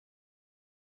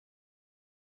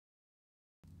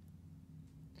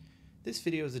This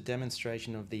video is a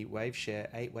demonstration of the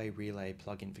Waveshare 8-way relay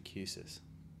plugin for q-sys.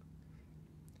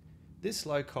 This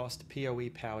low-cost PoE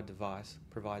powered device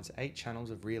provides 8 channels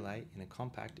of relay in a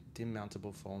compact DIMM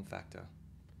mountable form factor.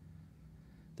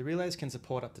 The relays can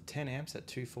support up to 10 amps at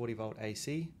 240 volt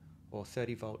AC or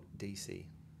 30 volt DC.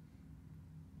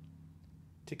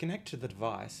 To connect to the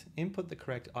device, input the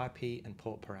correct IP and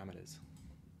port parameters.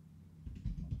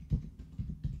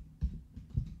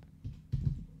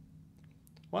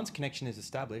 Once connection is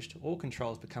established, all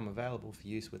controls become available for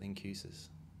use within q-sys.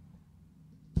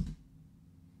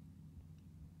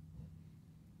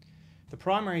 The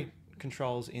primary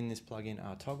controls in this plugin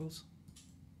are toggles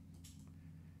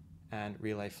and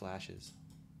relay flashes.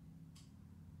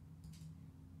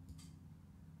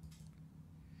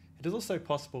 It is also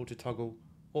possible to toggle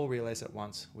all relays at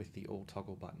once with the All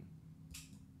Toggle button.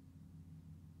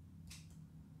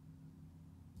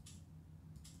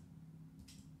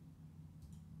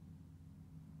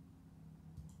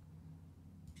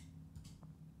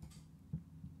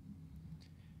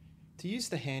 To use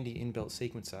the handy inbuilt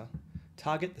sequencer,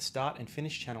 target the start and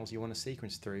finish channels you want to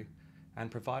sequence through and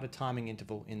provide a timing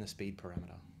interval in the speed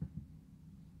parameter.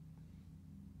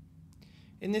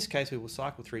 In this case, we will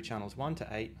cycle through channels 1 to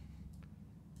 8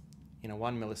 in a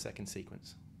 1 millisecond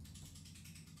sequence.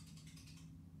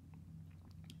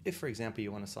 If, for example,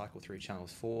 you want to cycle through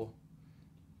channels 4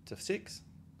 to 6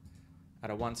 at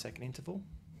a 1 second interval,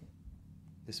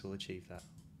 this will achieve that.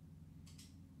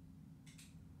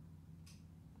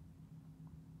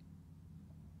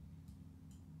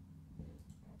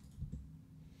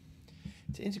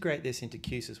 To integrate this into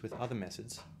q-sys with other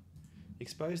methods,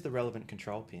 expose the relevant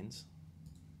control pins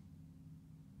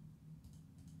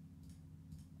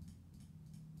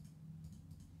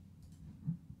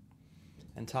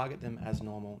and target them as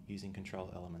normal using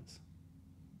control elements.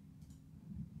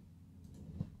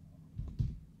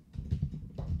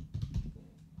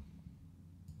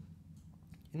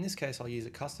 In this case, I'll use a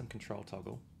custom control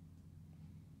toggle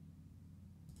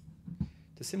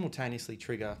to simultaneously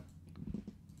trigger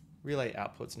relay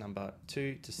outputs number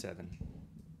 2 to 7.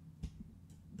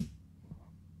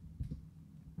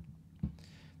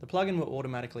 The plugin will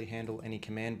automatically handle any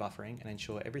command buffering and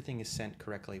ensure everything is sent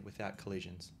correctly without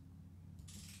collisions.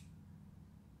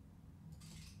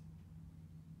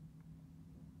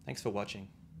 Thanks for watching.